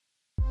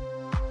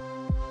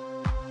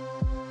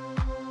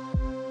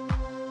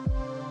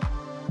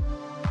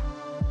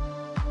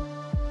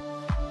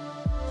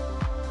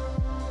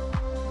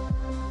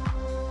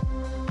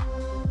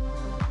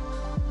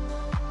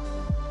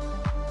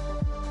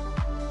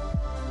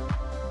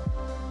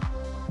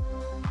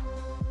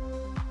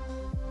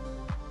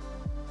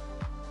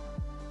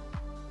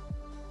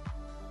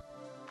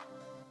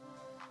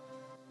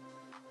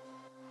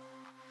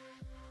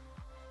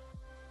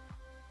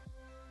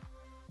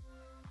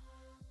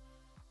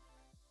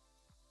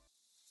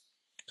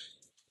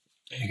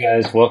Hey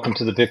guys, welcome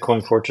to the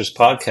Bitcoin Fortress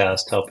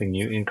podcast, helping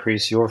you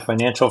increase your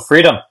financial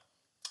freedom.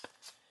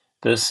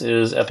 This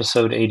is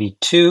episode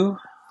 82,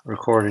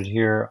 recorded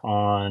here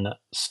on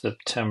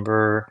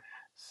September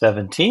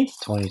 17th,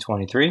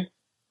 2023.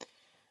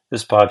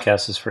 This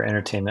podcast is for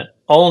entertainment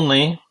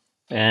only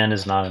and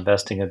is not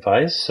investing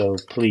advice, so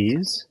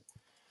please,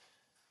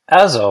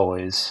 as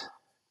always,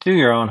 do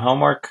your own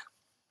homework.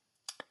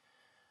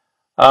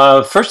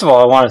 First of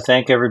all, I want to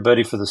thank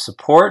everybody for the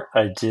support.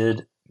 I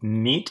did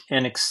meet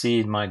and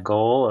exceed my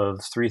goal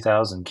of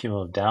 3,000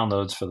 cumulative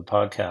downloads for the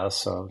podcast,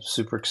 so I'm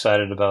super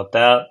excited about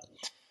that.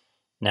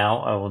 Now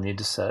I will need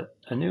to set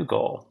a new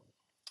goal.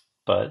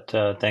 But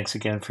thanks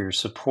again for your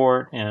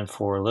support and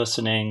for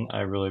listening.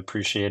 I really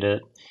appreciate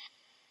it.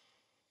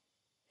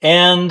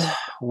 And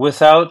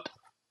without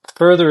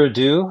further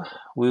ado,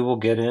 we will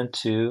get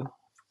into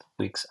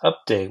week's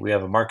update. We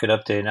have a market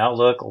update and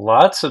outlook,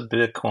 lots of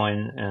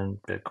Bitcoin and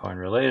Bitcoin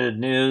related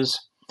news.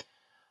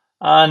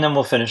 And then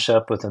we'll finish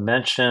up with a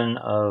mention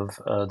of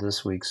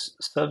this week's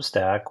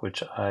Substack,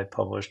 which I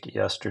published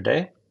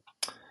yesterday.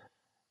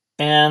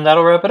 And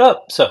that'll wrap it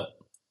up. So,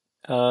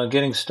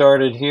 getting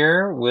started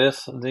here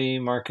with the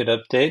market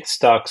update.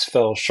 Stocks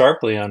fell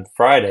sharply on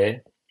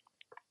Friday,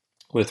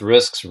 with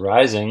risks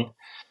rising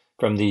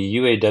from the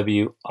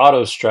UAW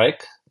auto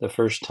strike, the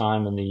first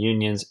time in the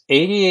union's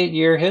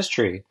 88-year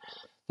history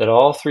that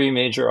all three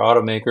major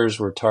automakers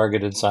were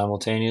targeted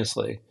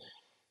simultaneously.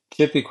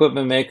 Chip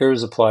equipment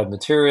makers, Applied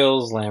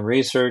Materials, Lam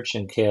Research,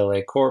 and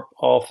KLA Corp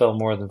all fell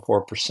more than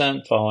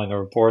 4% following a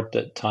report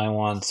that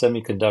Taiwan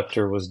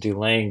Semiconductor was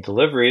delaying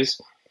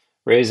deliveries,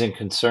 raising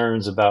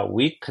concerns about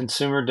weak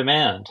consumer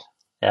demand.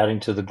 Adding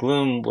to the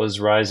gloom was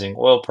rising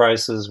oil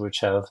prices, which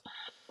have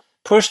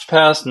pushed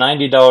past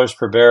 $90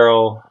 per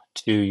barrel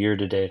to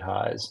year-to-date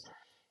highs.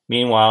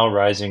 Meanwhile,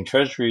 rising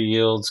Treasury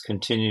yields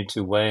continue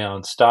to weigh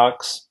on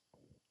stocks,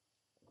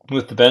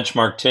 with the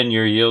benchmark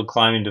 10-year yield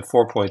climbing to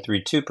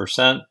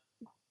 4.32%.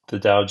 The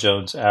Dow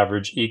Jones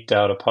average eked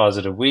out a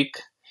positive week,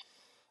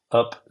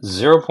 up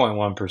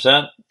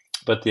 0.1%,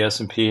 but the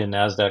S&P and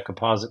Nasdaq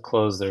Composite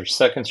closed their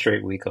second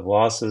straight week of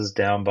losses,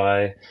 down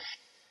by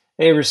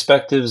a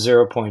respective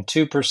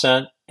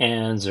 0.2%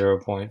 and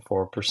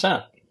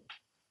 0.4%.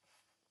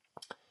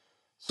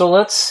 So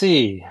let's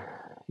see.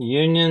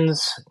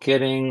 Unions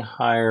getting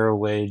higher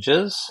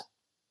wages,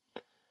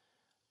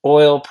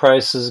 oil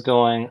prices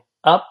going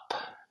up,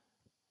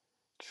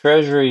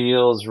 Treasury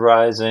yields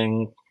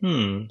rising.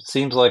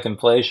 Seems like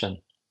inflation.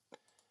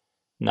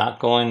 Not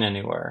going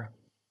anywhere.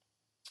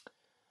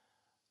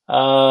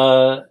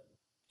 And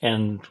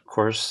of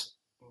course,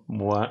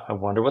 I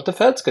wonder what the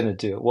Fed's going to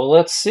do. Well,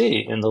 let's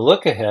see. In the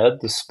look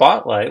ahead, the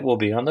spotlight will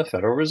be on the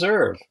Federal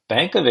Reserve,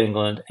 Bank of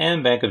England,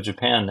 and Bank of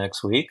Japan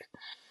next week,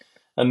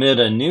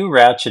 amid a new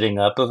ratcheting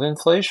up of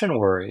inflation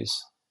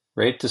worries.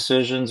 Rate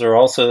decisions are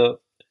also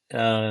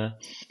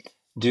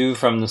due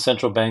from the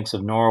central banks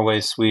of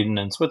Norway, Sweden,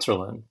 and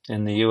Switzerland.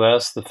 In the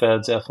U.S., the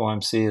Fed's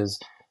FOMC is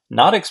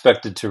not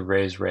expected to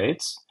raise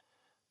rates,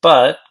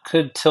 but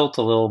could tilt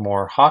a little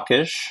more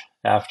hawkish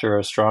after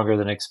a stronger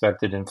than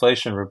expected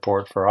inflation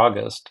report for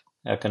August.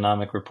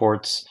 Economic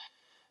reports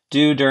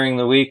due during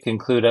the week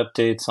include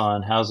updates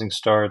on housing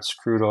starts,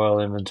 crude oil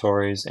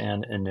inventories,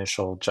 and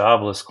initial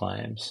jobless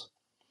claims.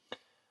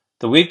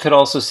 The week could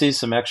also see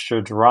some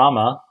extra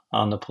drama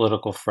on the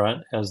political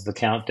front as the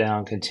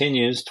countdown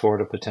continues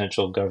toward a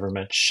potential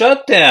government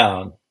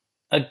shutdown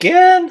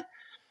again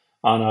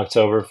on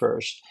October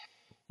 1st.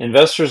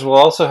 Investors will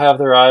also have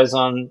their eyes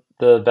on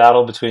the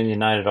battle between the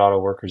United Auto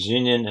Workers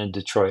Union and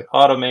Detroit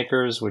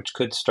automakers, which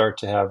could start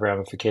to have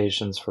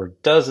ramifications for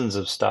dozens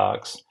of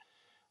stocks.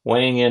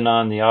 Weighing in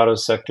on the auto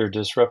sector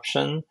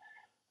disruption,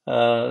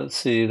 let's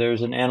see,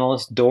 there's an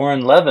analyst,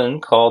 Doran Levin,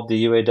 called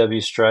the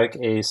UAW strike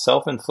a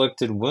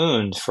self-inflicted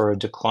wound for a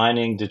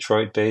declining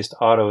Detroit-based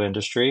auto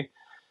industry,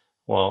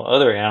 while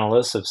other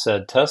analysts have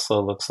said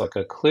Tesla looks like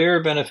a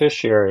clear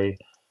beneficiary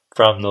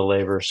from the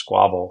labor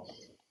squabble.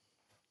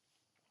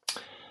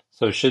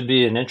 So it should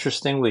be an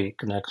interesting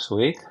week next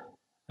week,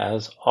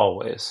 as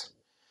always.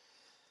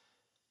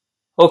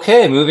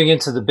 Okay, moving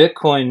into the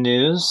Bitcoin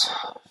news.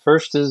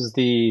 First is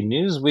the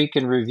Newsweek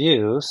in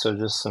Review. So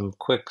just some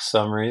quick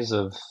summaries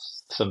of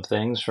some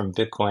things from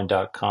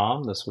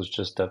Bitcoin.com. This was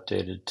just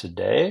updated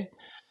today.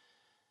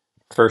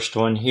 First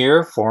one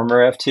here,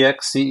 former FTX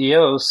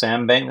CEO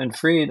Sam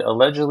Bankman-Fried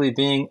allegedly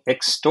being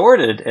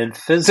extorted and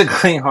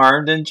physically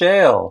harmed in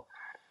jail.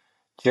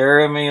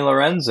 Jeremy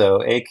Lorenzo,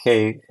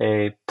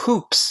 aka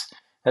Poops,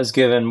 has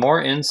given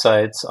more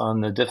insights on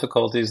the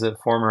difficulties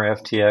that former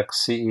FTX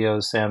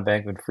CEO Sam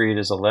Bankman-Fried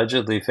is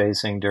allegedly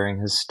facing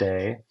during his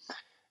stay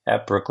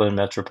at Brooklyn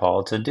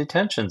Metropolitan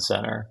Detention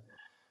Center.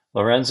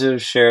 Lorenzo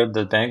shared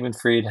that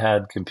Bankman-Fried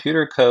had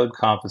computer code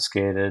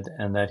confiscated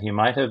and that he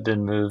might have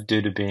been moved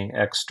due to being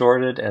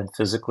extorted and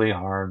physically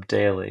harmed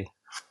daily.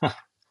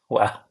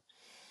 Wow.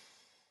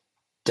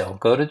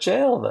 Don't go to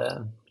jail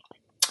then.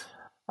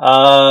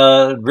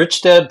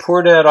 Rich Dad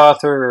Poor Dad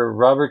author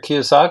Robert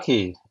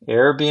Kiyosaki,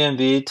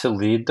 Airbnb to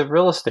lead the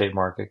real estate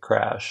market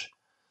crash.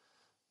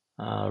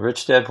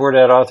 Rich Dad Poor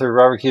Dad author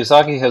Robert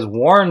Kiyosaki has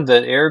warned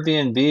that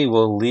Airbnb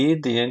will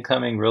lead the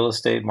incoming real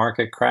estate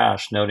market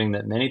crash, noting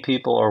that many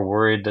people are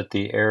worried that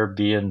the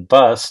Airbnb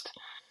bust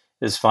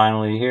is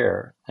finally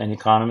here. And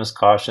economists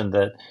cautioned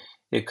that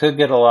it could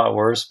get a lot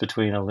worse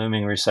between a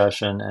looming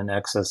recession and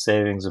excess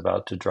savings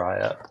about to dry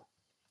up.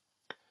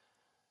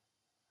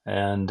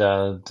 And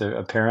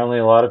apparently,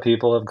 a lot of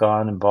people have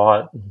gone and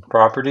bought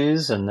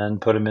properties and then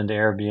put them into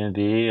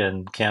Airbnb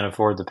and can't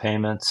afford the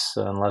payments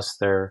unless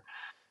they're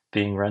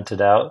being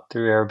rented out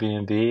through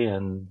Airbnb.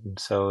 And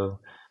so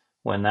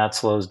when that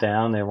slows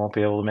down, they won't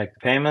be able to make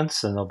the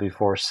payments and they'll be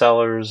forced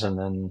sellers. And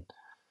then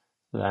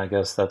I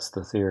guess that's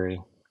the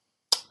theory.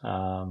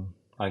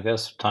 I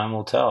guess time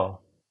will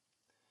tell.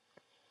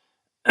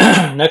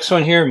 Next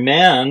one here,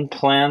 man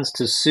plans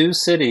to sue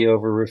city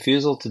over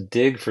refusal to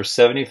dig for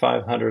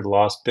 7,500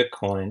 lost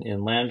Bitcoin in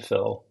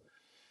landfill.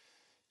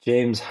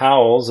 James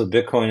Howells, a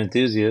Bitcoin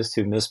enthusiast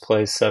who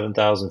misplaced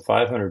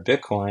 7,500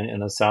 Bitcoin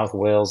in a South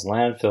Wales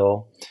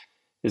landfill,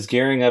 is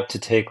gearing up to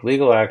take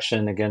legal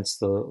action against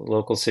the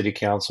local city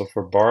council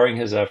for barring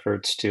his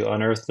efforts to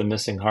unearth the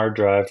missing hard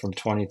drive from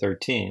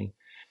 2013.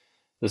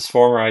 This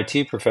former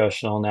IT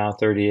professional, now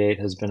 38,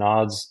 has been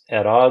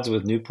at odds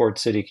with Newport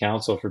City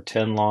Council for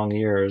 10 long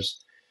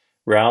years,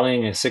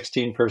 rallying a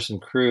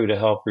 16-person crew to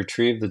help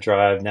retrieve the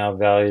drive, now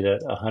valued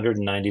at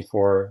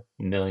 $194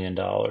 million.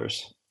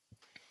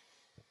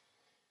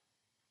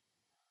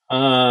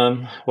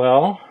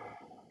 Well,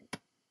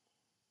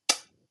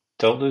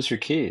 don't lose your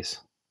keys.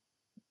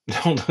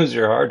 Don't lose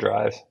your hard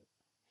drive.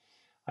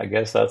 I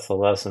guess that's the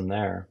lesson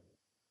there.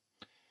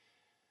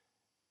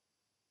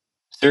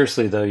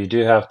 Seriously, though, you do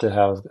have to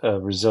have a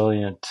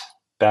resilient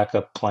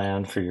backup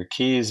plan for your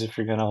keys if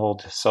you're going to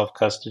hold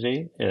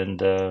self-custody.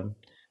 And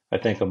I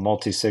think a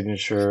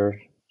multi-signature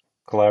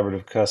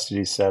collaborative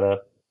custody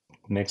setup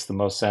makes the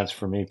most sense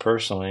for me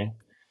personally.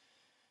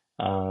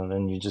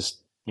 Then you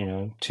just,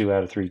 2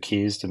 out of 3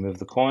 keys to move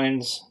the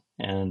coins,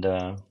 and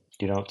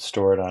you don't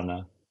store it on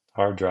a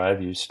hard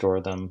drive. You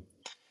store them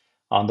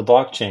on the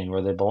blockchain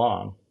where they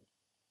belong.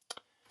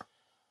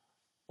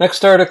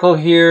 Next article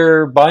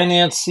here,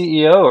 Binance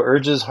CEO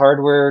urges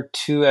hardware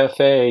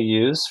 2FA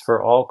use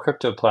for all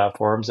crypto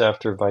platforms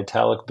after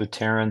Vitalik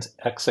Buterin's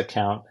X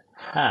account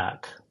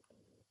hack.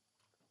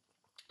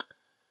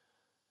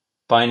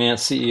 Binance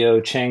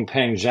CEO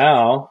Changpeng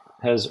Zhao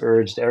has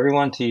urged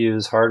everyone to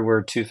use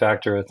hardware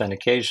two-factor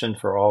authentication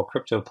for all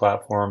crypto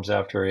platforms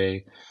after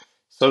a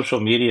social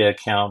media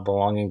account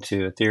belonging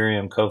to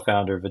Ethereum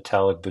co-founder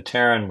Vitalik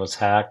Buterin was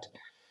hacked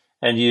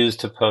and used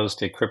to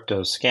post a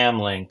crypto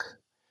scam link.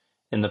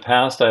 In the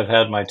past, I've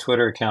had my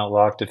Twitter account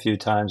locked a few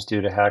times due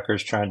to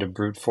hackers trying to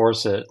brute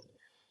force it,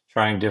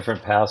 trying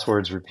different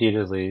passwords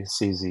repeatedly,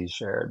 CZ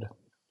shared.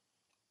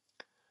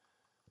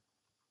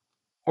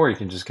 Or you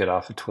can just get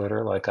off of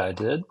Twitter like I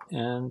did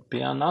and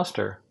be on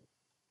Nostr,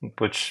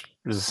 which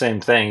is the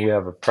same thing. You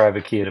have a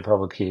private key and a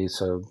public key,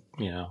 so,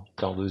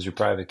 don't lose your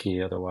private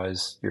key,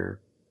 otherwise you're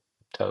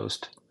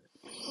toast.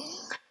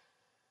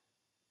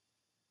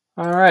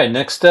 All right,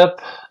 next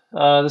up,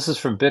 this is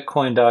from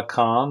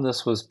Bitcoin.com.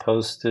 This was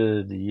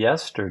posted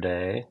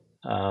yesterday.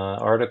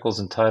 Articles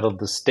entitled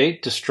 "The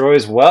State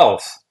Destroys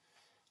Wealth."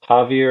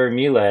 Javier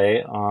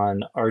Milei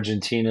on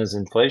Argentina's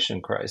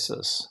inflation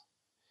crisis.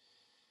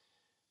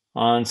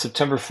 On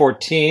September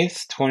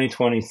 14th,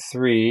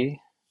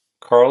 2023,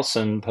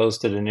 Carlson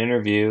posted an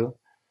interview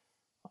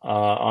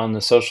on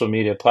the social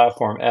media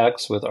platform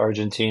X with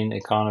Argentine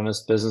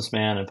economist,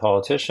 businessman, and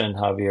politician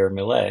Javier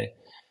Milei.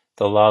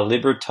 The La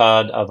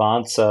Libertad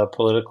Avanza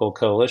political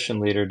coalition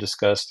leader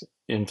discussed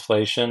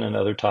inflation and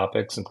other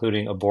topics,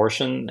 including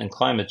abortion and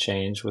climate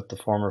change, with the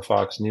former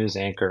Fox News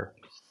anchor.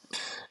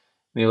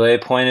 Milei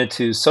pointed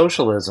to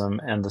socialism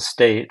and the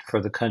state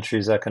for the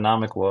country's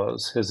economic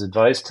woes. His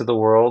advice to the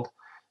world: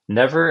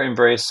 never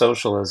embrace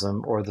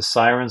socialism or the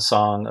siren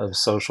song of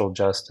social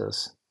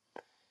justice.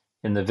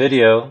 In the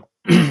video,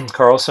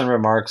 Carlson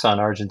remarks on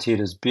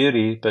Argentina's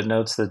beauty, but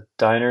notes that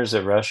diners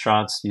at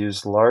restaurants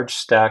use large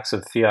stacks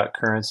of fiat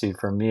currency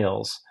for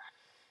meals.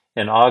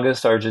 In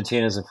August,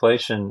 Argentina's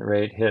inflation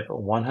rate hit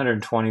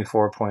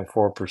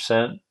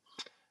 124.4%,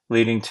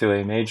 leading to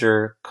a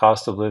major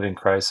cost of living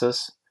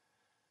crisis.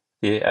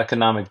 The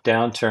economic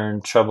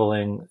downturn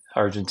troubling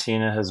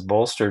Argentina has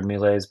bolstered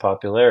Milei's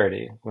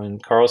popularity. When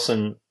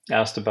Carlson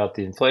asked about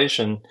the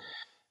inflation,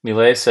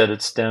 Milei said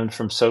it stemmed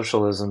from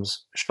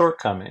socialism's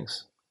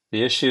shortcomings.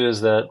 The issue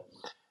is that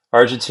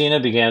Argentina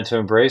began to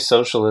embrace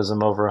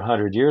socialism over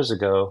 100 years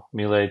ago,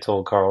 Milei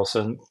told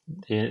Carlson.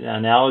 The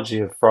analogy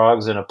of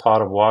frogs in a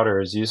pot of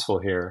water is useful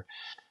here.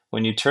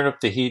 When you turn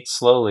up the heat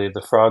slowly,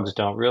 the frogs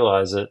don't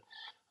realize it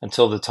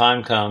until the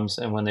time comes,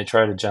 and when they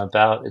try to jump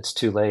out, it's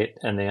too late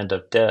and they end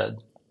up dead.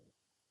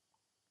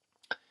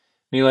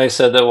 Milei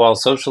said that while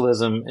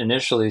socialism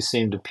initially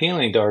seemed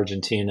appealing to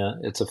Argentina,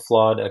 it's a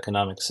flawed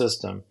economic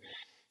system.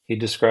 He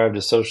described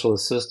a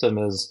socialist system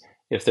as,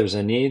 if there's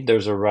a need,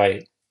 there's a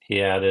right.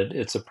 He added,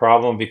 it's a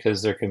problem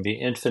because there can be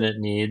infinite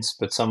needs,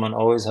 but someone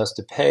always has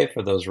to pay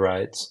for those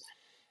rights,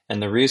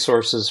 and the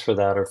resources for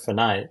that are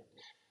finite.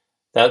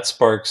 That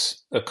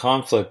sparks a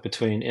conflict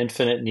between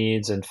infinite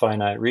needs and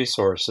finite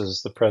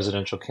resources, the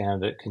presidential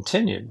candidate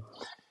continued.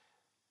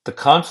 The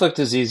conflict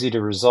is easy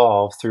to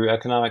resolve through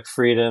economic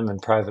freedom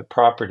and private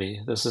property.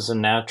 This is a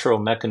natural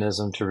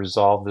mechanism to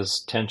resolve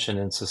this tension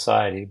in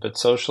society, but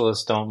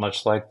socialists don't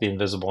much like the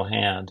invisible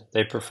hand.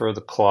 They prefer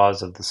the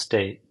claws of the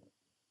state.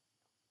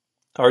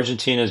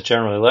 Argentina's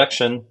general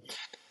election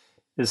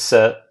is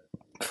set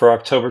for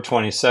October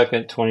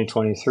 22nd,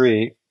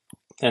 2023,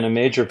 and a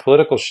major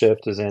political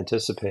shift is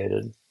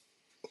anticipated.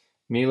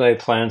 Milei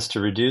plans to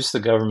reduce the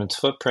government's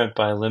footprint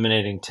by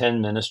eliminating 10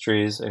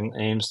 ministries and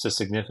aims to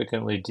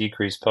significantly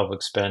decrease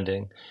public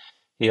spending.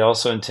 He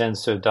also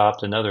intends to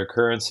adopt another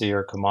currency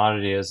or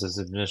commodity as his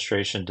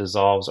administration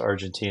dissolves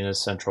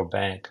Argentina's central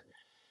bank.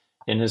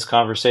 In his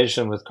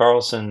conversation with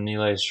Carlson,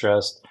 Milei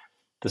stressed,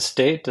 "The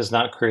state does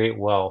not create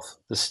wealth,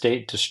 the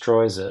state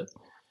destroys it."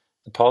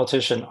 The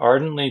politician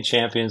ardently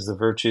champions the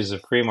virtues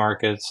of free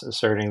markets,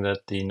 asserting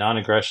that the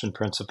non-aggression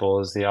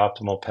principle is the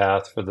optimal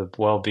path for the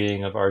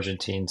well-being of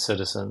Argentine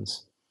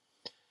citizens.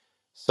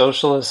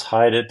 Socialists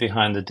hide it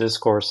behind the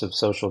discourse of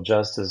social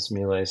justice,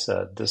 Milei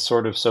said. This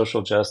sort of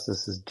social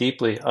justice is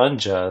deeply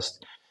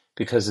unjust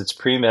because it's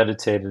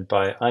premeditated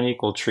by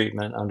unequal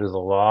treatment under the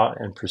law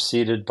and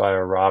preceded by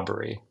a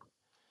robbery.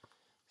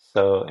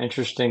 So,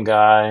 interesting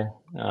guy.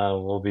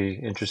 Will be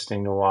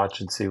interesting to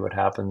watch and see what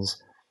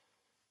happens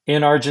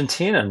in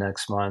Argentina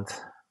next month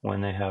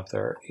when they have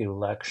their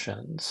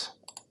elections.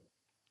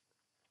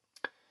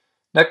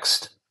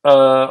 Next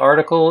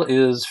article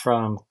is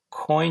from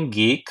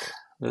CoinGeek.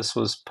 This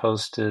was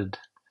posted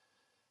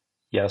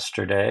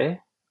yesterday.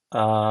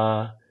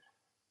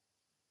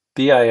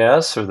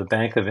 BIS, or the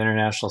Bank of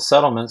International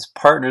Settlements,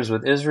 partners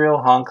with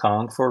Israel, Hong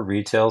Kong for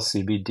retail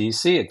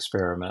CBDC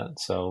experiment.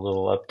 So a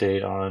little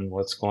update on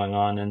what's going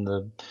on in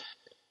the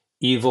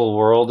evil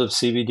world of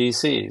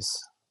CBDCs.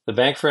 The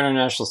Bank for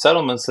International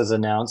Settlements has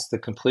announced the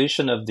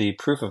completion of the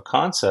proof of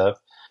concept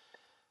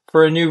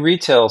for a new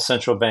retail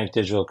central bank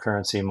digital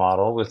currency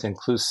model with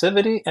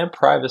inclusivity and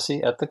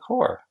privacy at the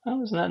core.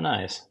 Oh, isn't that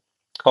nice?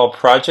 Called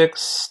Project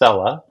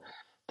Stella.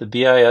 The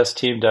BIS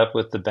teamed up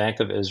with the Bank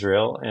of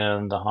Israel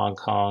and the Hong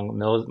Kong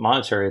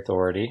Monetary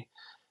Authority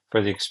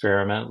for the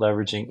experiment,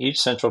 leveraging each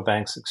central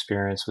bank's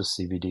experience with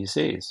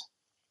CBDCs.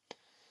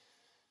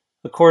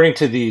 According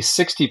to the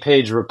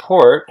 60-page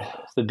report,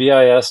 the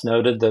BIS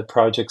noted that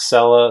Project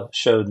Stella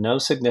showed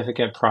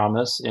significant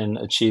promise in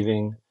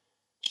achieving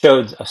a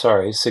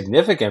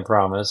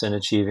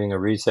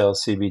retail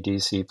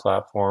CBDC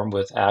platform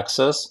with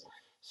access,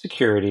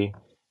 security,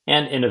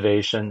 and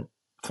innovation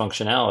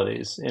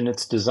functionalities. In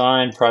its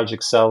design,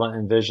 Project Stella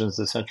envisions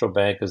the central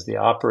bank as the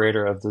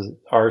operator of the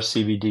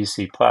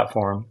RCBDC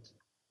platform,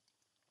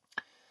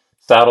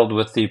 saddled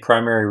with the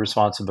primary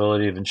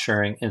responsibility of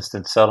ensuring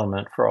instant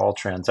settlement for all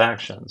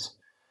transactions.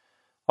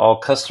 All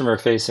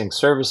customer-facing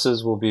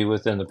services will be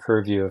within the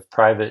purview of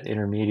private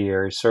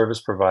intermediary service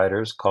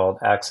providers called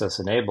access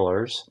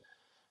enablers,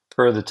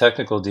 per the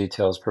technical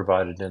details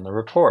provided in the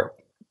report.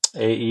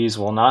 AEs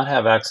will not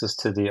have access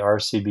to the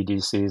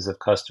RCBDCs of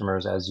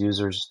customers as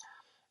users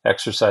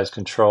exercise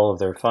control of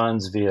their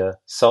funds via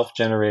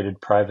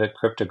self-generated private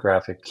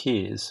cryptographic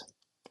keys.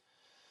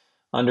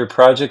 Under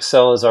Project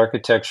Stella's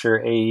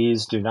architecture,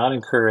 AEs do not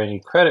incur any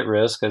credit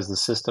risk as the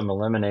system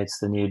eliminates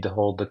the need to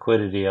hold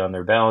liquidity on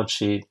their balance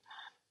sheet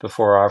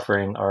before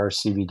offering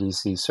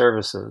RCBDC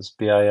services.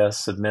 BIS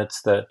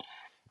submits that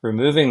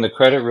removing the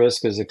credit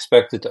risk is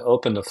expected to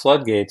open the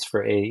floodgates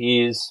for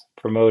AEs,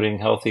 promoting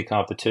healthy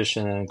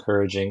competition and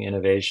encouraging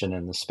innovation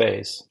in the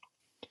space.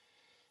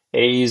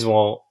 AEs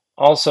will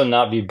also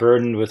not be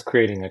burdened with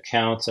creating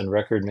accounts and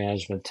record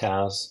management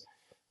tasks,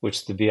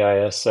 which the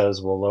BIS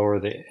says will lower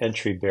the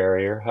entry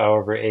barrier.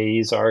 However,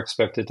 AEs are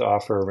expected to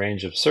offer a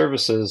range of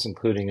services,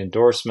 including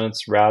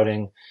endorsements,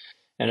 routing,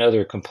 and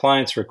other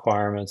compliance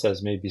requirements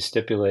as may be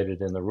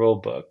stipulated in the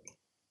rulebook.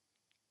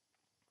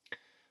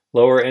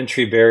 Lower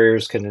entry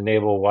barriers can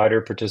enable wider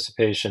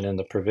participation in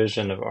the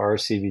provision of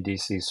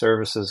RCBDC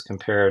services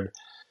compared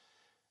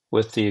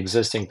with the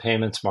existing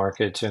payments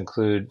market to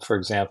include, for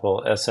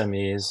example,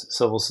 SMEs,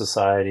 civil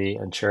society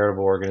and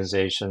charitable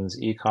organizations,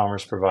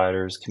 e-commerce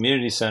providers,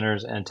 community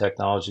centers, and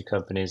technology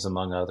companies,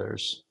 among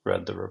others,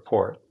 read the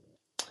report.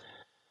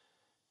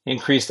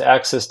 Increased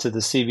access to the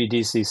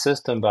CBDC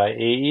system by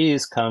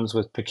AEs comes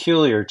with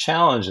peculiar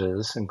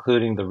challenges,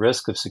 including the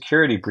risk of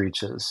security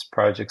breaches.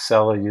 Project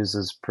Stella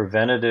uses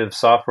preventative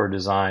software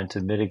design to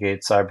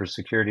mitigate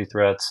cybersecurity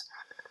threats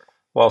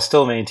while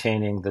still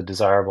maintaining the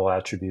desirable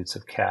attributes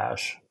of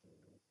cash.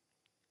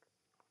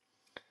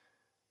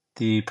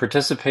 The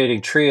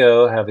participating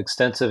trio have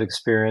extensive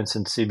experience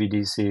in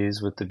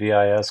CBDCs, with the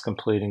BIS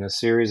completing a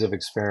series of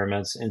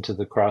experiments into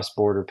the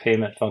cross-border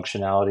payment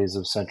functionalities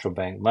of central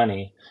bank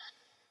money.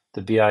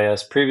 The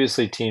BIS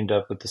previously teamed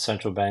up with the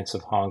central banks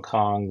of Hong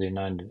Kong, the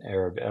United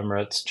Arab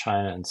Emirates,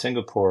 China, and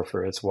Singapore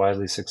for its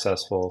widely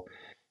successful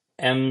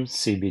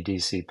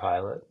MCBDC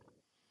pilot.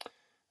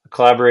 A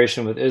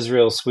collaboration with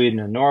Israel, Sweden,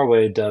 and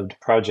Norway, dubbed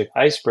Project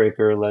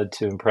Icebreaker, led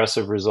to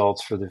impressive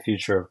results for the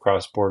future of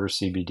cross-border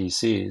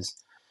CBDCs.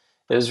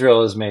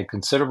 Israel has made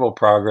considerable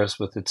progress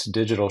with its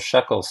digital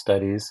shekel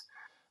studies,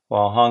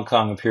 while Hong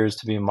Kong appears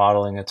to be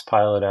modeling its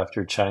pilot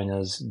after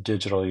China's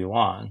digital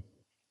yuan.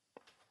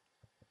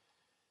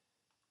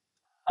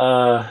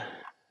 Uh,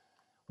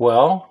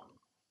 well,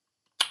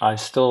 I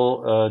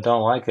still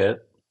don't like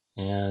it.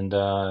 And,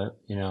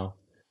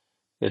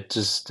 it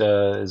just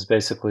is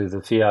basically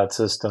the fiat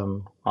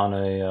system on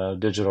a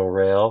digital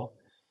rail,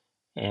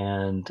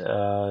 and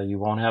you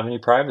won't have any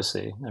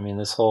privacy. I mean,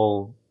 this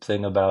whole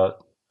thing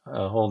about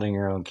holding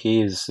your own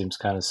keys seems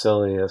kind of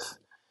silly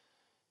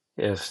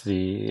if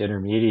the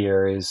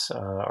intermediaries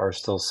are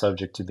still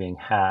subject to being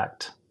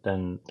hacked.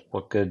 Then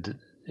what good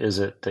is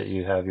it that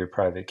you have your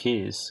private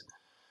keys?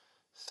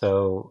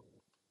 So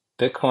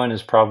Bitcoin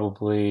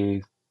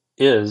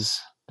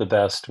is the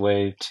best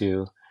way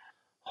to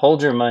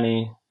hold your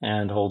money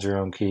and hold your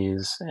own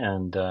keys,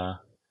 and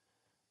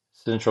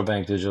central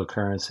bank digital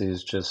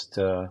currencies just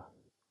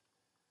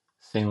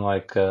seem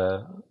like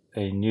a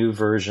new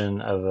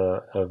version of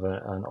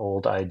an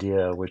old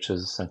idea, which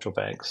is central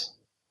banks,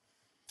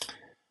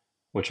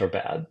 which are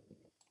bad.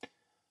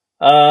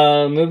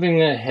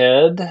 Moving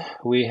ahead,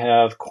 we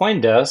have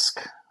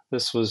CoinDesk.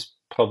 This was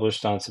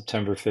published on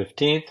September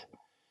 15th.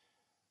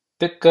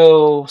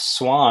 BitGo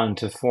Swan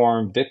to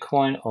form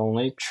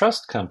Bitcoin-only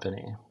trust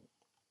company.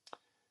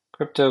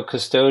 Crypto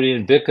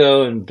custodian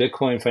BitGo and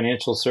Bitcoin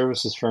financial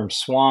services firm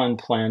Swan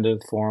plan to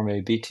form a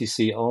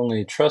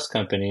BTC-only trust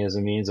company as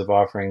a means of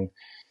offering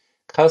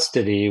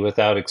custody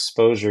without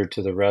exposure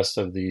to the rest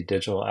of the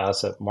digital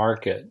asset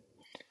market.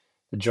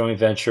 The joint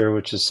venture,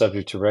 which is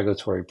subject to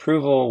regulatory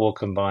approval, will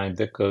combine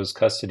BitGo's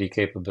custody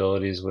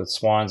capabilities with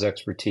Swan's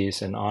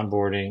expertise in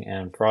onboarding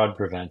and fraud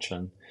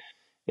prevention.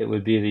 It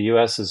would be the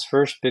U.S.'s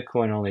first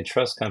Bitcoin-only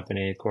trust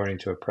company, according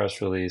to a press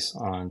release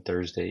on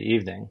Thursday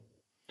evening.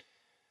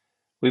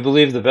 We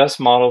believe the best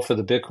model for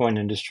the Bitcoin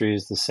industry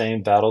is the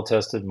same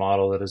battle-tested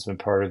model that has been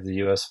part of the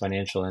U.S.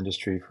 financial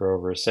industry for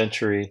over a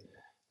century,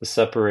 the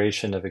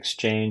separation of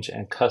exchange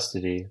and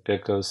custody,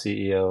 BitGo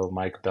CEO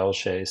Mike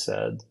Belshe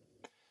said.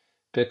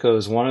 BitGo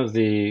is one of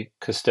the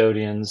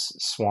custodians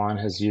Swan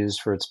has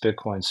used for its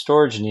Bitcoin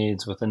storage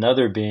needs, with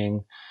another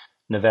being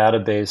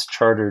Nevada-based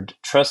chartered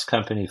trust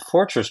company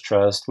Fortress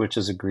Trust, which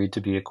has agreed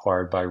to be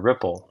acquired by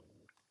Ripple.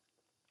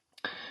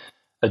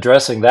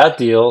 Addressing that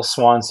deal,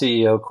 Swan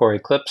CEO Corey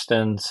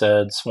Clipston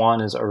said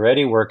Swan is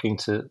already working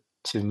to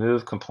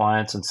move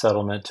compliance and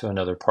settlement to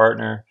another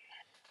partner.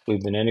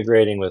 We've been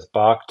integrating with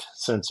Bakkt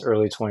since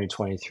early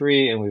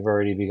 2023, and we've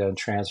already begun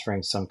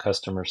transferring some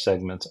customer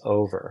segments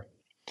over.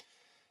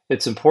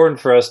 It's important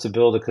for us to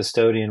build a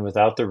custodian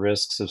without the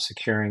risks of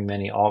securing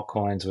many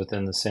altcoins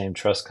within the same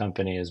trust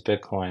company as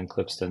Bitcoin,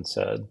 Clipston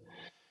said.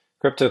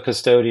 Crypto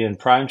custodian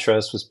Prime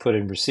Trust was put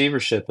in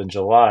receivership in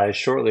July,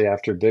 shortly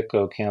after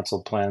BitGo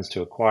canceled plans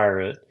to acquire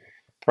it.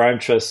 Prime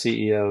Trust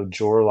CEO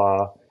Jor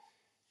Law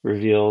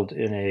revealed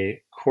in a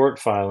court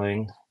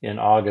filing in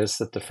August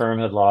that the firm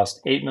had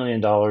lost $8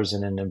 million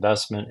in an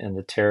investment in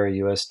the Terra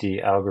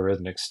USD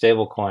algorithmic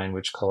stablecoin,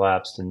 which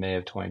collapsed in May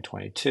of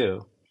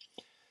 2022.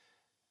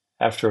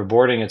 After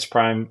aborting its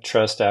Prime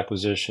Trust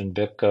acquisition,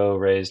 BitGo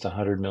raised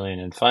 $100 million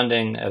in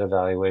funding at a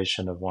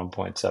valuation of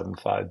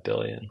 $1.75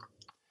 billion.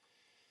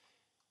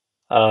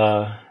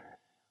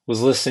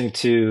 Was listening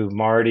to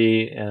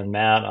Marty and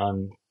Matt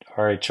on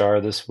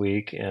RHR this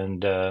week,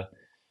 and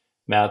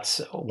Matt's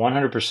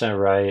 100%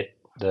 right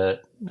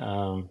that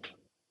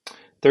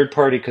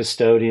third-party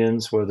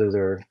custodians, whether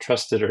they're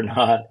trusted or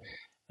not,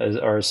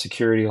 are a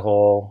security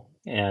hole,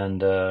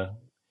 and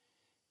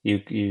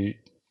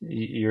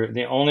you're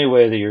the only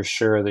way that you're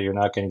sure that you're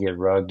not going to get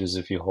rugged is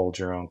if you hold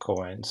your own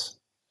coins,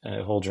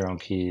 hold your own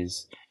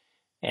keys,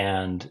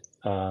 and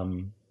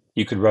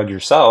you could rug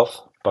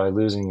yourself by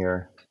losing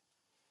your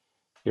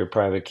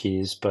private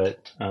keys,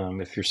 but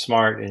if you're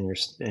smart in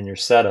your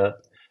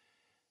setup,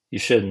 you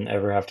shouldn't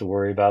ever have to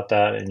worry about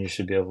that, and you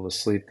should be able to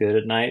sleep good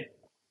at night.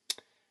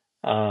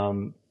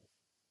 The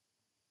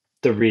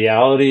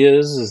reality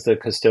is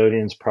that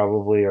custodians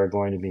probably are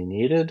going to be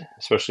needed,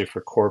 especially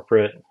for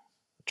corporate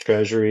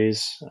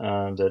treasuries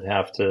that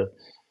have to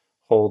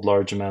hold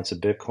large amounts of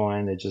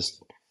Bitcoin. They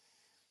just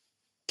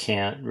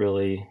can't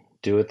really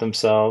do it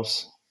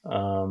themselves.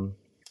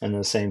 And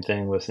the same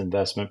thing with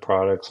investment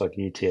products like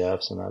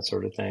ETFs and that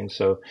sort of thing.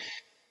 So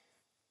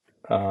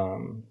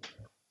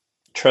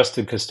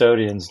trusted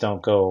custodians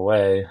don't go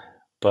away,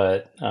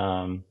 but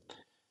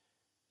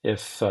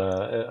if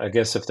I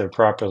guess if they're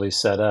properly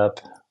set up,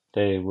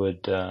 they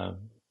would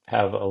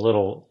have a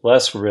little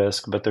less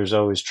risk, but there's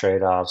always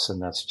trade-offs,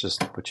 and that's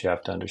just what you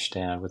have to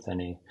understand with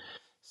any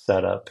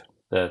setup,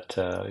 that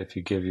if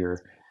you give your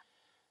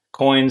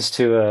coins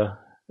to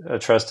a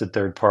trusted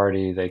third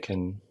party, they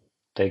can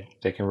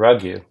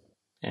rug you,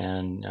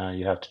 and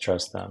you have to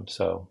trust them.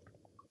 So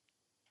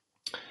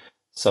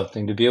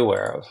something to be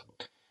aware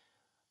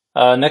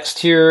of. Next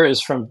here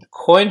is from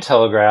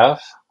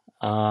Cointelegraph.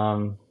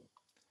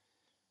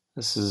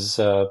 This is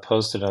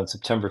posted on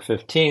September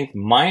 15th.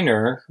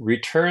 Miner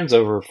returns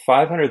over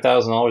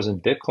 $500,000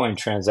 in Bitcoin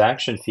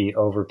transaction fee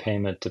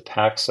overpayment to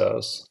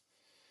Paxos.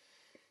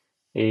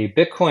 A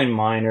Bitcoin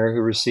miner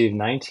who received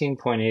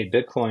 19.8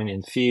 Bitcoin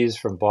in fees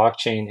from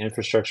blockchain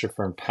infrastructure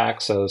firm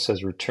Paxos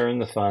has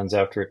returned the funds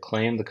after it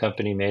claimed the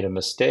company made a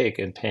mistake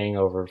in paying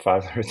over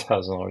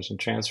 $500,000 in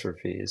transfer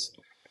fees.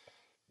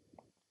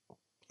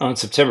 On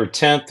September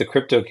 10th, the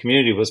crypto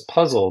community was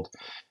puzzled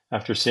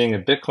after seeing a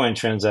Bitcoin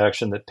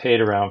transaction that paid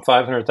around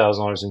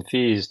 $500,000 in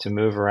fees to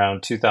move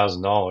around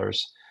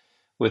 $2,000,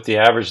 with the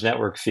average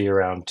network fee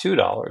around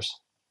 $2.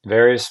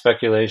 Various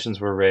speculations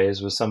were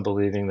raised, with some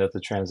believing that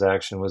the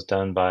transaction was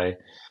done by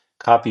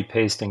copy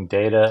pasting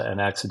data and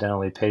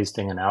accidentally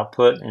pasting an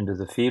output into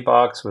the fee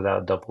box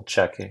without double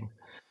checking.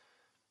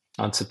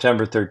 On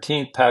September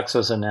 13th,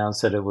 Paxos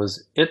announced that it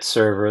was its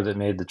server that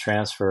made the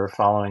transfer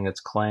following its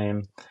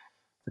claim.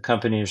 The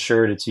company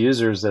assured its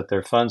users that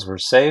their funds were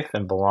safe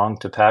and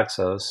belonged to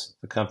Paxos.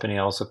 The company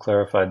also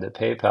clarified that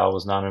PayPal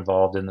was not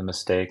involved in the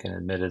mistake and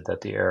admitted that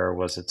the error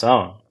was its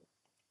own.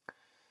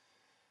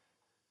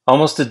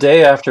 Almost a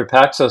day after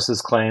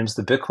Paxos's claims,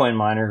 the Bitcoin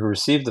miner who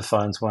received the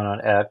funds went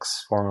on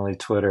X, formerly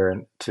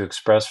Twitter, to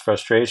express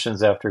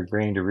frustrations after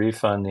agreeing to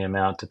refund the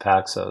amount to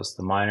Paxos.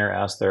 The miner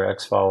asked their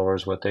X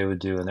followers what they would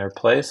do in their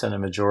place, and a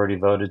majority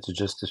voted to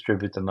just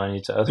distribute the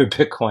money to other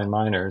Bitcoin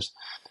miners.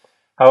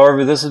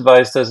 However, this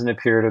advice doesn't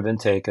appear to have been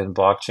taken.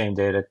 Blockchain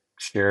data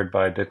shared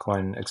by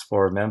Bitcoin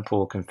Explorer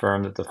mempool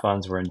confirmed that the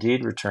funds were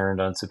indeed returned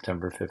on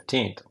September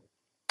 15th.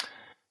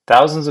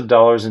 Thousands of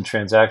dollars in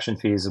transaction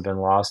fees have been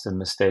lost in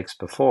mistakes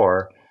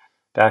before.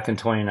 Back in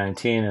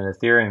 2019, an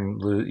Ethereum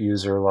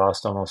user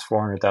lost almost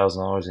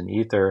 $400,000 in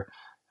Ether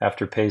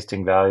after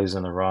pasting values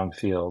in the wrong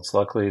fields.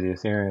 Luckily, the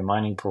Ethereum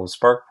mining pool,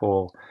 Spark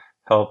Pool,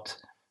 helped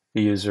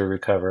the user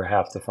recover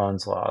half the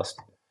funds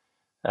lost.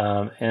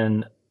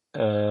 And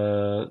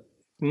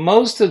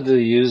most of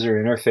the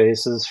user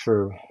interfaces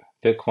for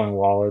Bitcoin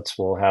wallets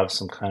will have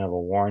some kind of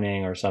a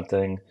warning or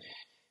something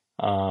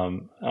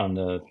on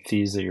the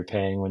fees that you're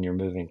paying when you're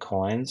moving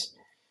coins.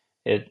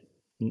 It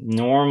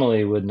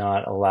normally would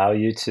not allow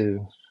you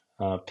to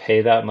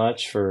pay that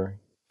much for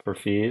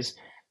fees,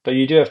 but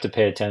you do have to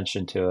pay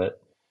attention to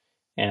it.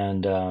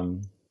 And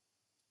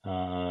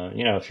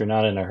if you're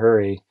not in a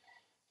hurry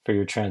for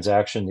your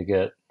transaction to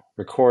get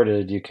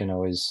recorded, you can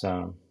always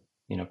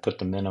put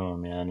the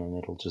minimum in,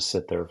 and it'll just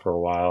sit there for a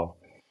while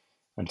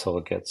until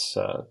it gets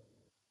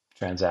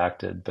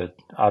transacted. But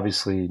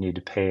obviously, you need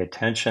to pay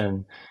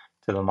attention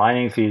to the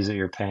mining fees that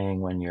you're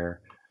paying when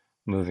you're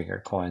moving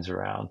your coins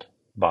around,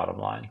 bottom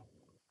line.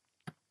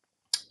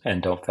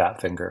 And don't fat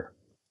finger.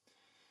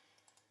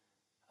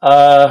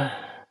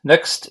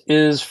 Next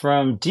is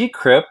from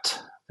Decrypt.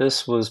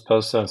 This was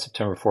posted on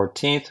September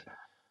 14th.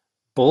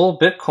 Bull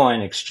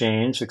Bitcoin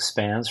exchange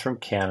expands from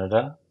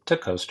Canada to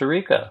Costa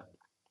Rica.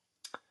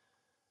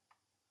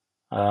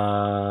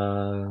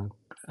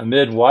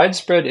 Amid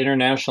widespread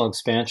international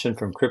expansion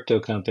from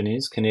crypto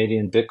companies,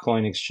 Canadian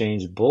Bitcoin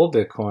exchange Bull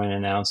Bitcoin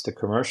announced a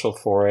commercial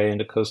foray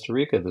into Costa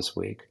Rica this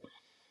week.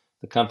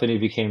 The company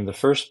became the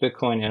first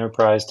Bitcoin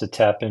enterprise to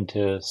tap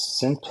into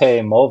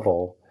SynPay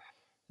Mobile,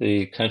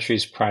 the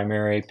country's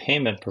primary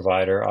payment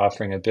provider,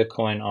 offering a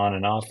Bitcoin on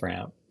and off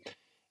ramp.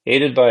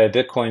 Aided by a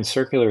Bitcoin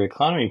circular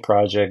economy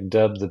project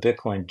dubbed the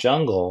Bitcoin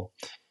Jungle,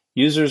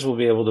 users will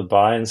be able to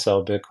buy and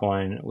sell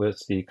Bitcoin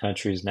with the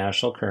country's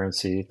national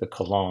currency, the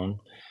colon,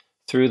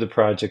 through the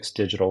project's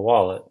digital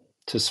wallet.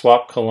 To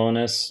swap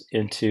colones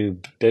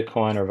into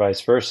Bitcoin or vice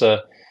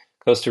versa,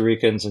 Costa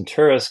Ricans and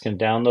tourists can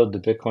download the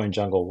Bitcoin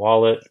Jungle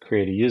wallet,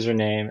 create a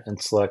username,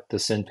 and select the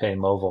SynPay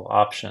Mobile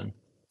option.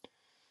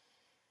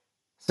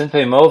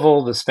 SynPay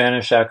Mobile, the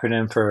Spanish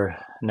acronym for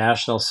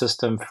National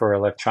System for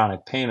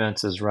Electronic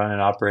Payments, is run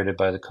and operated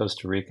by the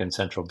Costa Rican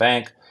Central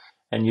Bank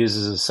and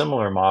uses a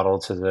similar model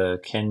to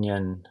the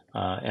Kenyan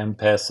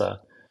M-Pesa.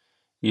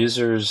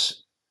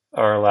 Users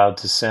are allowed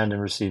to send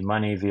and receive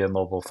money via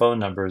mobile phone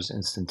numbers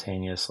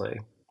instantaneously.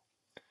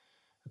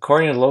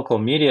 According to local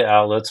media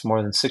outlets,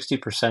 more than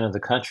 60% of the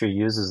country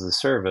uses the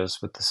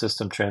service, with the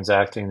system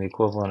transacting the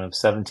equivalent of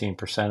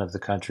 17% of the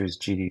country's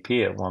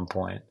GDP at one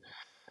point.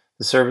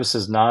 The service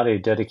is not a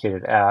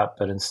dedicated app,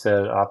 but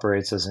instead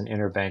operates as an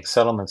interbank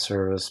settlement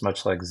service,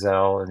 much like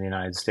Zelle in the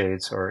United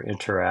States or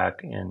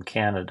Interac in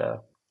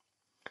Canada.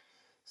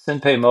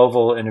 SynPay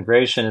Mobile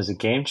integration is a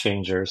game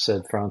changer,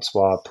 said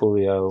Francois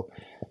Pouliot,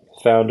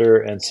 founder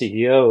and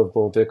CEO of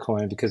Bull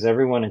Bitcoin, because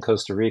everyone in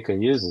Costa Rica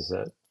uses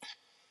it.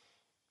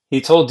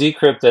 He told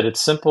Decrypt that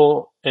it's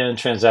simple and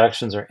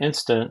transactions are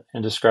instant,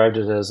 and described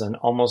it as an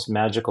almost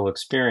magical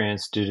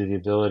experience due to the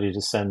ability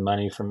to send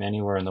money from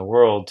anywhere in the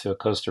world to a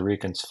Costa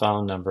Rican's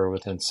phone number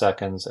within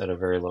seconds at a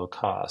very low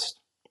cost.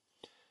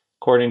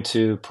 According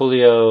to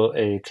Pouliot,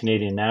 a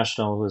Canadian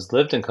national who has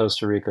lived in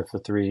Costa Rica for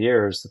 3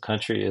 years, the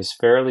country is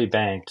fairly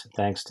banked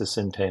thanks to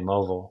SynPay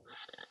Mobile.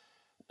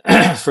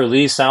 For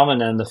Lee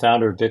Salmonen, the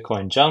founder of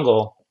Bitcoin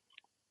Jungle,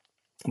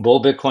 Bull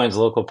Bitcoin's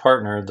local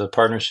partner, the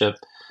partnership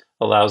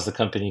allows the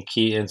company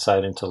key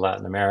insight into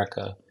Latin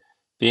America.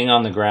 Being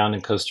on the ground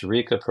in Costa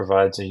Rica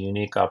provides a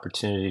unique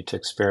opportunity to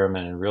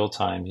experiment in real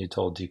time, he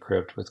told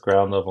Decrypt, with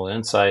ground level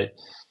insight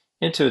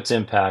into its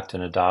impact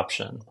and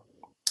adoption.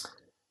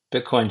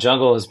 Bitcoin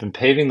Jungle has been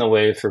paving the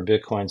way for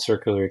Bitcoin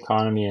circular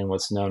economy in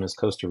what's known as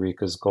Costa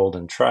Rica's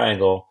Golden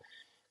Triangle,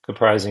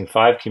 comprising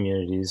 5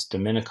 communities: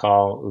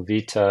 Dominical,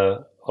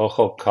 Uvita,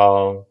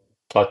 Ojocal,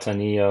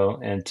 Platanillo,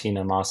 and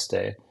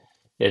Tinamaste.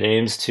 It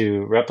aims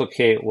to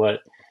replicate what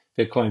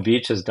Bitcoin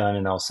Beach has done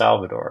in El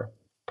Salvador.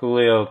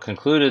 Julio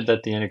concluded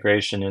that the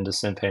integration into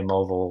Simpe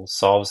Mobile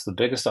solves the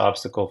biggest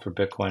obstacle for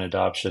Bitcoin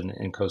adoption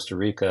in Costa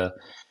Rica,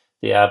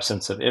 the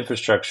absence of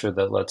infrastructure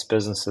that lets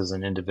businesses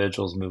and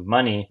individuals move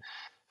money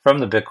from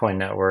the Bitcoin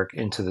network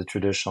into the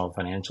traditional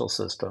financial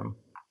system.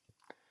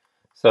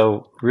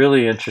 So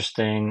really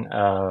interesting.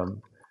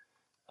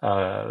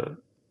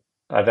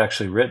 I've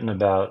actually written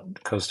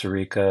about Costa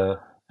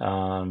Rica,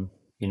 in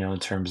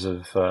terms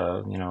of,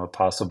 a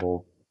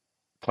possible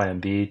Plan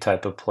B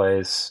type of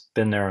place.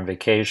 Been there on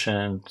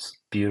vacation.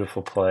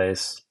 Beautiful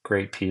place,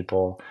 great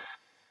people,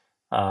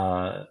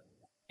 uh,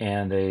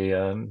 and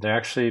they're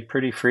actually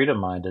pretty freedom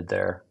minded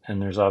there.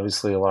 And there's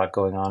obviously a lot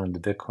going on in the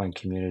Bitcoin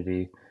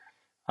community,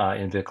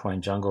 in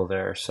Bitcoin Jungle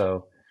there.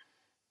 So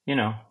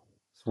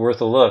it's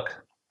worth a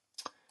look.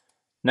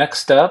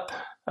 Next up,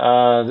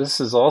 this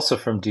is also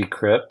from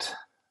Decrypt.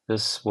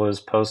 This was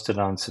posted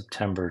on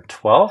September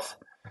 12th.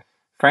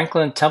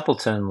 Franklin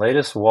Templeton,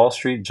 latest Wall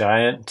Street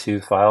giant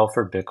to file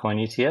for Bitcoin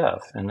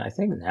ETF. And I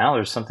think now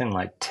there's something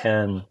like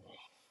 10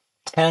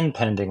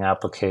 pending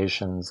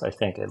applications, I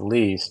think at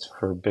least,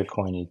 for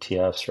Bitcoin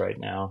ETFs right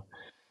now,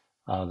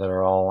 that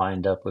are all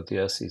lined up with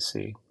the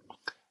SEC.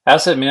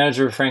 Asset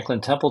manager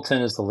Franklin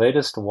Templeton is the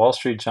latest Wall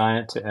Street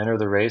giant to enter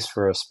the race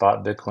for a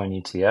spot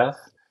Bitcoin ETF.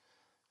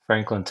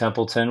 Franklin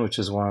Templeton, which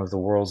is one of the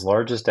world's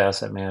largest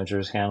asset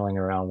managers handling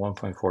around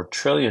 $1.4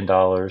 trillion,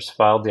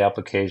 filed the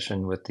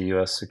application with the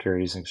U.S.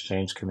 Securities and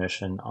Exchange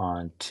Commission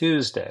on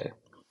Tuesday.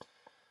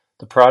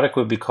 The product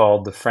would be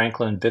called the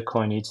Franklin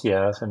Bitcoin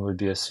ETF and would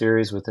be a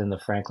series within the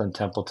Franklin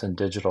Templeton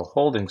Digital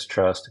Holdings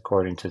Trust,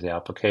 according to the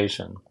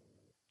application.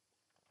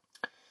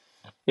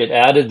 It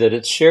added that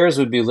its shares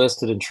would be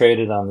listed and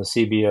traded on the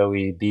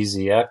CBOE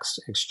BZX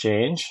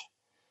exchange,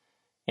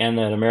 and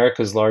that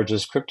America's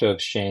largest crypto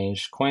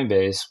exchange,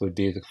 Coinbase, would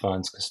be the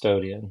fund's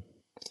custodian.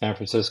 San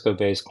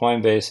Francisco-based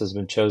Coinbase has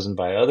been chosen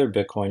by other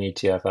Bitcoin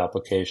ETF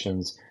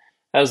applications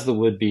as the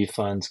would-be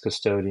fund's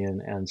custodian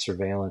and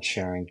surveillance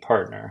sharing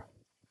partner.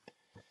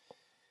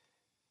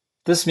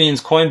 This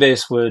means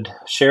Coinbase would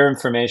share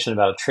information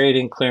about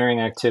trading, clearing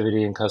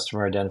activity, and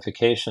customer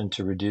identification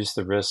to reduce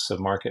the risks of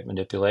market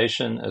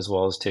manipulation, as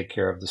well as take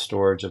care of the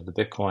storage of the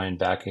Bitcoin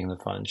backing the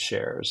fund's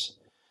shares.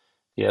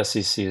 The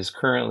SEC is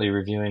currently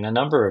reviewing a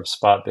number of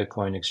spot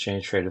Bitcoin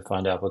exchange-traded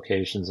fund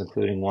applications,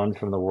 including one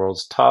from the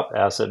world's top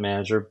asset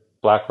manager,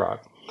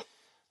 BlackRock.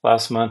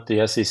 Last month,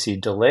 the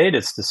SEC delayed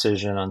its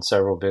decision on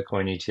several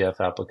Bitcoin ETF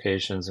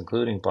applications,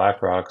 including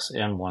BlackRock's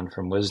and one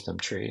from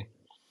WisdomTree.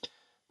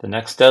 The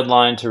next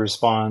deadline to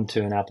respond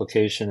to an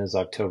application is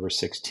October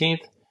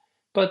 16th,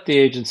 but the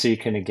agency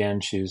can again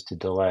choose to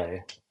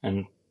delay.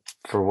 And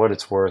for what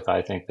it's worth,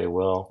 I think they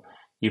will.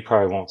 You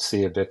probably won't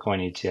see a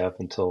Bitcoin ETF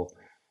until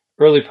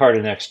early part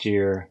of next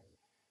year,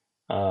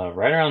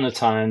 right around the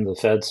time the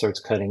Fed starts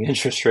cutting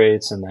interest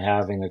rates and the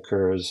halving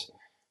occurs,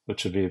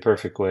 which would be a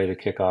perfect way to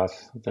kick off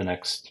the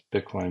next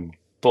Bitcoin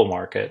bull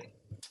market.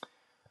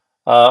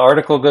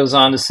 Article goes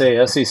on to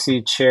say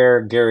SEC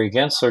Chair Gary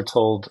Gensler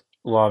told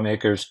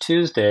lawmakers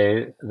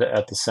Tuesday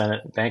at the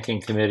Senate Banking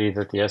Committee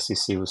that the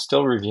SEC was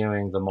still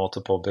reviewing the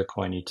multiple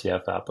Bitcoin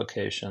ETF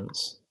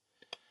applications.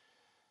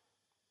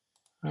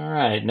 All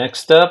right,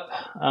 next up,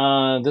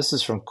 this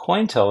is from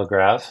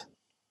Cointelegraph.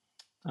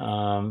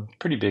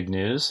 Pretty big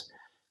news.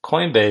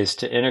 Coinbase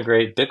to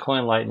integrate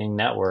Bitcoin Lightning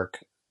Network,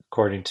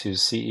 according to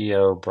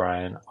CEO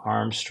Brian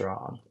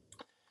Armstrong.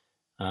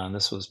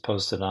 This was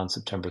posted on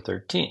September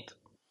 13th.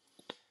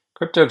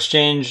 Crypto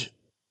exchange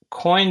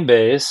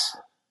Coinbase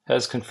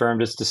has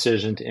confirmed its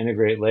decision to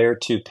integrate Layer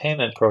 2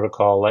 payment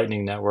protocol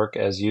Lightning Network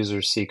as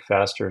users seek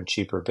faster and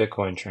cheaper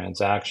Bitcoin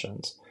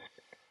transactions.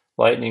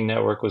 Lightning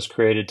Network was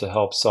created to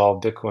help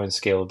solve Bitcoin's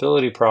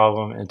scalability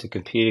problem and to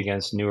compete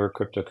against newer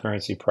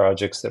cryptocurrency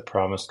projects that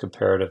promised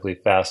comparatively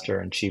faster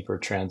and cheaper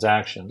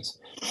transactions.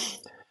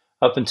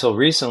 Up until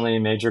recently,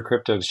 major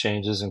crypto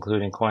exchanges,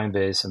 including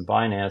Coinbase and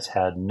Binance,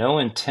 had no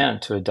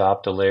intent to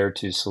adopt a Layer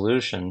 2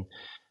 solution,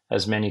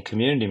 as many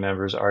community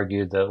members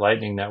argued that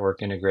Lightning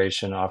Network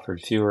integration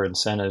offered fewer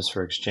incentives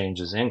for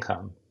exchanges'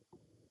 income.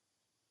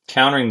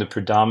 Countering the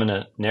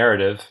predominant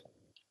narrative,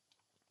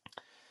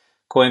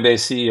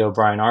 Coinbase CEO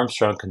Brian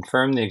Armstrong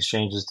confirmed the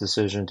exchange's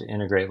decision to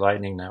integrate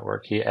Lightning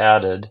Network. He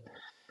added,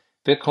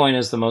 Bitcoin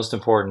is the most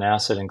important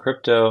asset in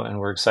crypto, and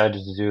we're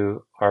excited to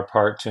do our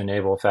part to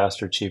enable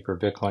faster, cheaper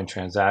Bitcoin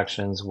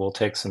transactions. We'll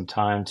take some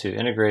time to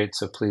integrate,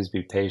 so please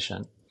be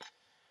patient.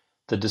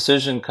 The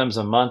decision comes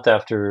a month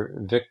after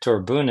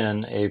Victor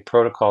Bunin, a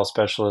protocol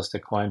specialist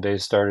at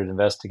Coinbase, started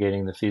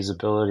investigating the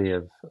feasibility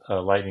of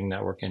Lightning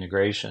Network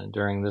integration.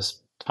 During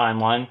this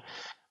timeline,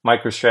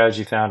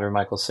 MicroStrategy founder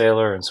Michael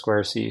Saylor and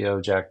Square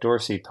CEO Jack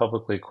Dorsey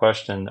publicly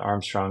questioned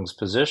Armstrong's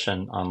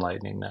position on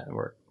Lightning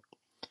Network.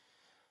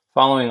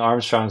 Following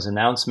Armstrong's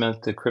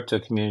announcement, the crypto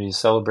community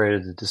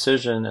celebrated the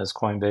decision as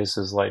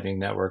Coinbase's Lightning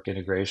Network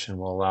integration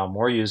will allow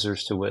more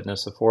users to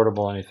witness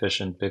affordable and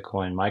efficient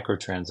Bitcoin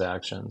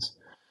microtransactions.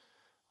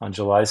 On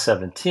July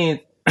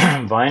 17th,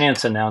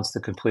 Binance announced the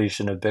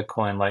completion of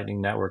Bitcoin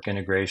Lightning Network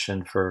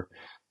integration for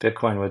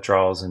Bitcoin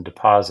withdrawals and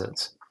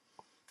deposits.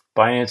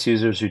 Binance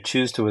users who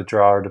choose to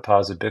withdraw or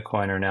deposit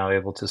Bitcoin are now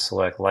able to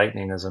select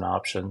Lightning as an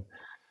option.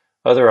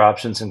 Other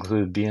options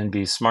include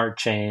BNB Smart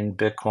Chain,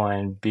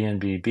 Bitcoin,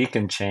 BNB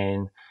Beacon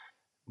Chain,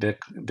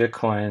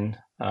 Bitcoin,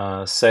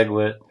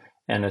 SegWit,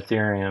 and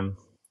Ethereum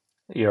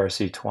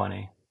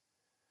ERC20.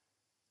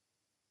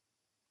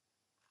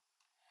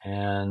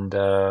 And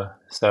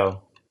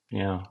so,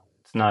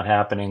 it's not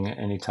happening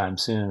anytime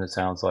soon, it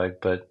sounds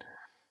like, but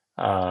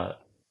uh,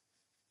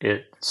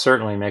 it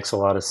certainly makes a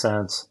lot of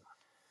sense,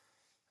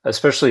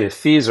 especially if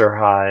fees are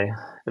high.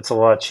 It's a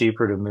lot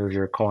cheaper to move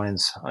your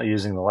coins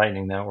using the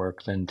Lightning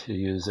Network than to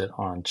use it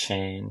on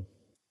chain.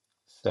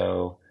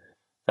 So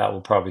that will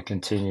probably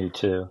continue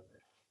to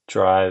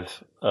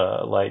drive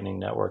Lightning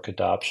Network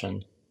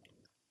adoption,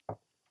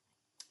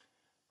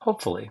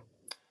 hopefully.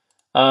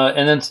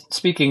 And then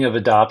speaking of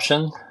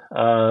adoption,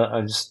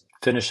 I just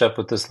finished up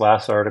with this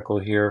last article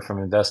here from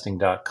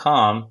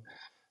investing.com.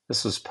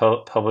 This was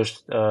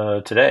published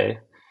today,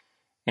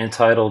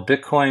 entitled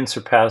Bitcoin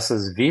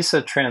Surpasses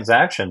Visa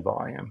Transaction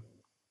Volume.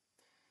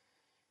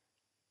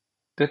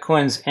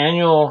 Bitcoin's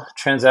annual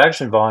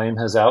transaction volume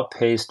has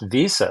outpaced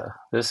Visa.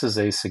 This is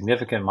a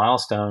significant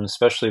milestone,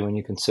 especially when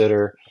you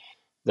consider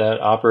that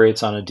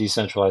operates on a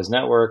decentralized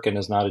network and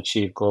has not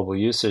achieved global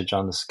usage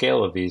on the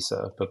scale of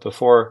Visa. But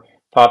before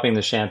popping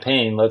the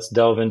champagne, let's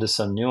delve into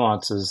some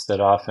nuances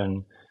that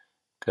often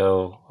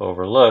go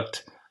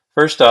overlooked.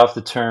 First off,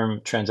 the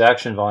term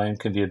transaction volume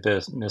can be a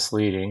bit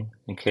misleading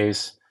in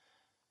case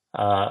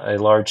a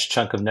large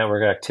chunk of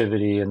network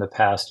activity in the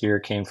past year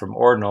came from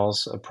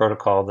ordinals, a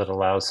protocol that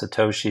allows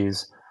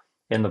Satoshis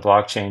in the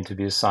blockchain to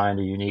be assigned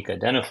a unique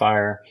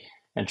identifier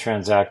and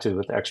transacted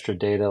with extra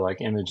data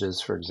like images,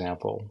 for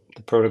example.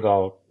 The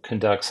protocol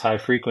conducts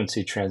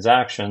high-frequency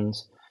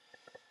transactions,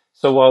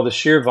 so while the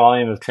sheer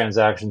volume of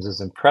transactions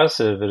is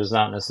impressive, it is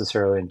not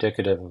necessarily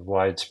indicative of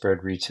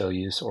widespread retail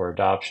use or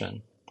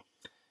adoption.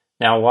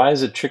 Now, why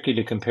is it tricky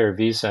to compare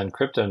Visa and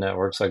crypto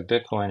networks like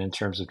Bitcoin in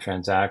terms of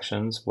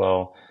transactions?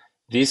 Well,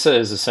 Visa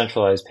is a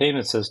centralized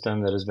payment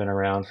system that has been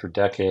around for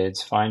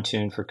decades,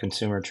 fine-tuned for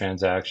consumer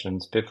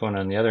transactions. Bitcoin,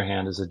 on the other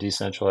hand, is a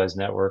decentralized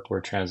network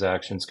where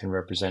transactions can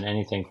represent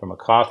anything from a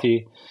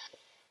coffee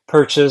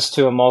purchase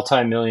to a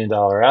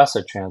multi-million-dollar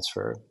asset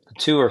transfer. The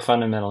two are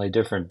fundamentally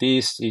different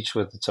beasts, each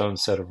with its own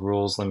set of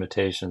rules,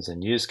 limitations,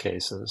 and use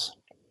cases.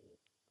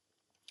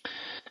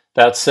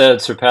 That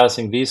said,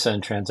 surpassing Visa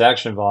in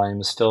transaction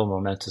volume is still a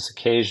momentous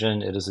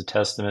occasion. It is a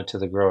testament to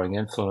the growing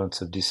influence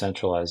of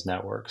decentralized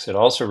networks. It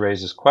also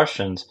raises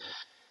questions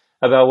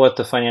about what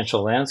the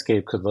financial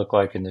landscape could look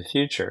like in the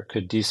future.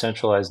 Could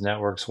decentralized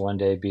networks one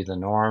day be the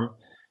norm,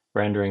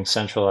 rendering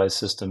centralized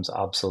systems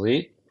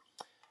obsolete?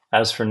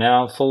 As for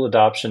now, full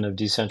adoption of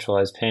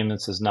decentralized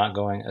payments is not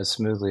going as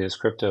smoothly as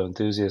crypto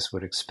enthusiasts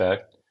would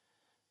expect.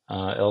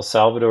 El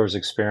Salvador's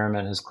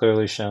experiment has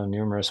clearly shown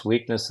numerous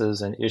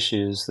weaknesses and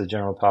issues the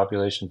general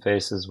population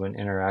faces when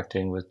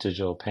interacting with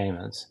digital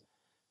payments.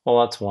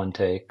 Well, that's one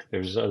take.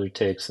 There's other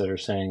takes that are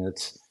saying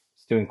it's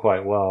doing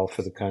quite well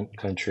for the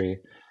country,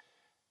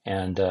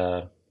 and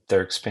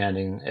they're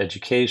expanding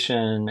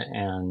education,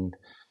 and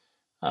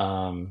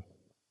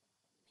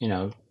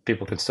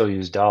people can still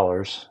use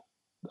dollars,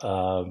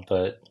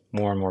 but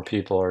more and more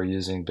people are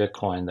using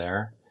Bitcoin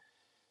there,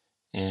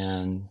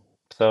 and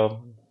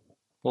so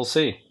we'll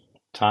see.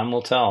 Time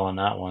will tell on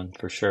that one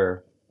for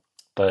sure.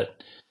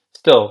 But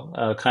still,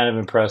 kind of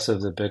impressive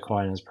that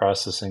Bitcoin is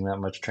processing that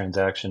much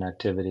transaction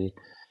activity.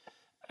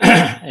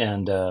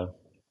 And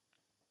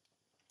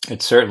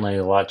it's certainly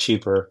a lot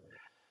cheaper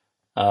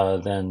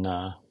than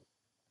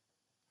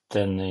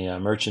the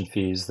merchant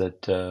fees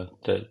that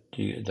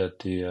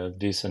the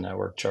Visa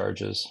network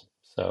charges.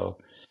 So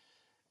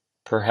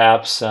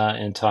perhaps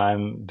in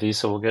time,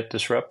 Visa will get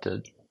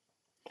disrupted.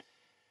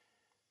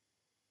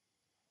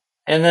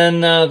 And then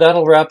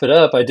that'll wrap it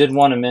up. I did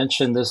want to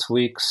mention this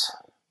week's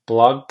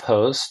blog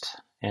post,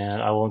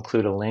 and I will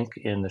include a link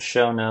in the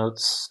show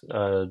notes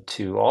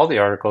to all the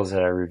articles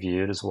that I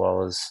reviewed, as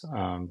well as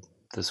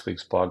this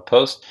week's blog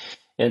post,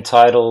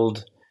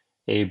 entitled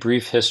A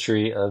Brief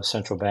History of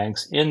Central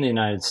Banks in the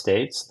United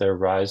States, Their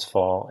Rise,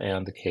 Fall,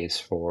 and the Case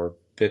for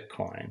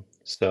Bitcoin.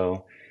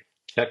 So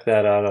check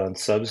that out on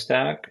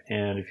Substack,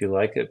 and if you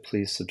like it,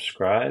 please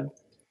subscribe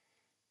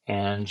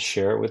and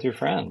share it with your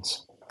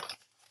friends.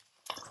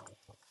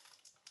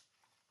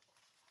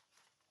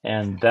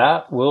 And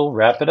that will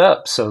wrap it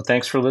up. So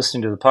thanks for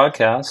listening to the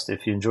podcast.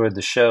 If you enjoyed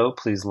the show,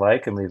 please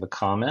like and leave a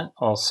comment.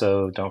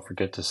 Also, don't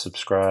forget to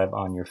subscribe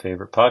on your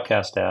favorite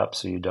podcast app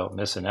so you don't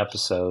miss an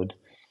episode.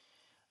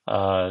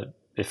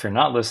 If you're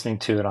not listening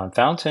to it on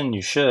Fountain,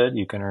 you should.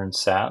 You can earn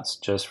sats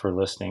just for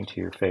listening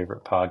to your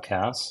favorite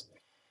podcasts.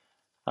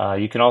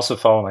 You can also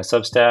follow my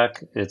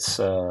Substack. It's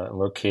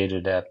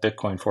located at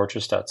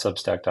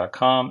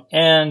bitcoinfortress.substack.com.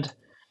 And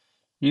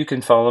you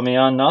can follow me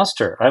on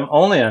Nostr. I'm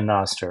only on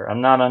Nostr.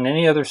 I'm not on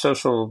any other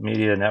social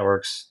media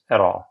networks at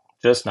all,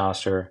 just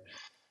Nostr.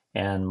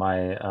 And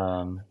my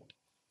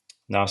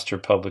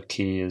Nostr public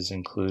key is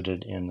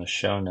included in the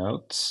show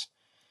notes.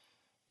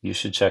 You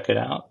should check it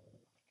out.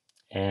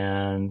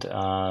 And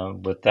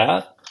with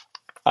that,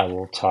 I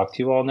will talk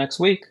to you all next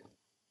week.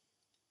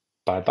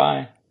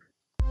 Bye-bye.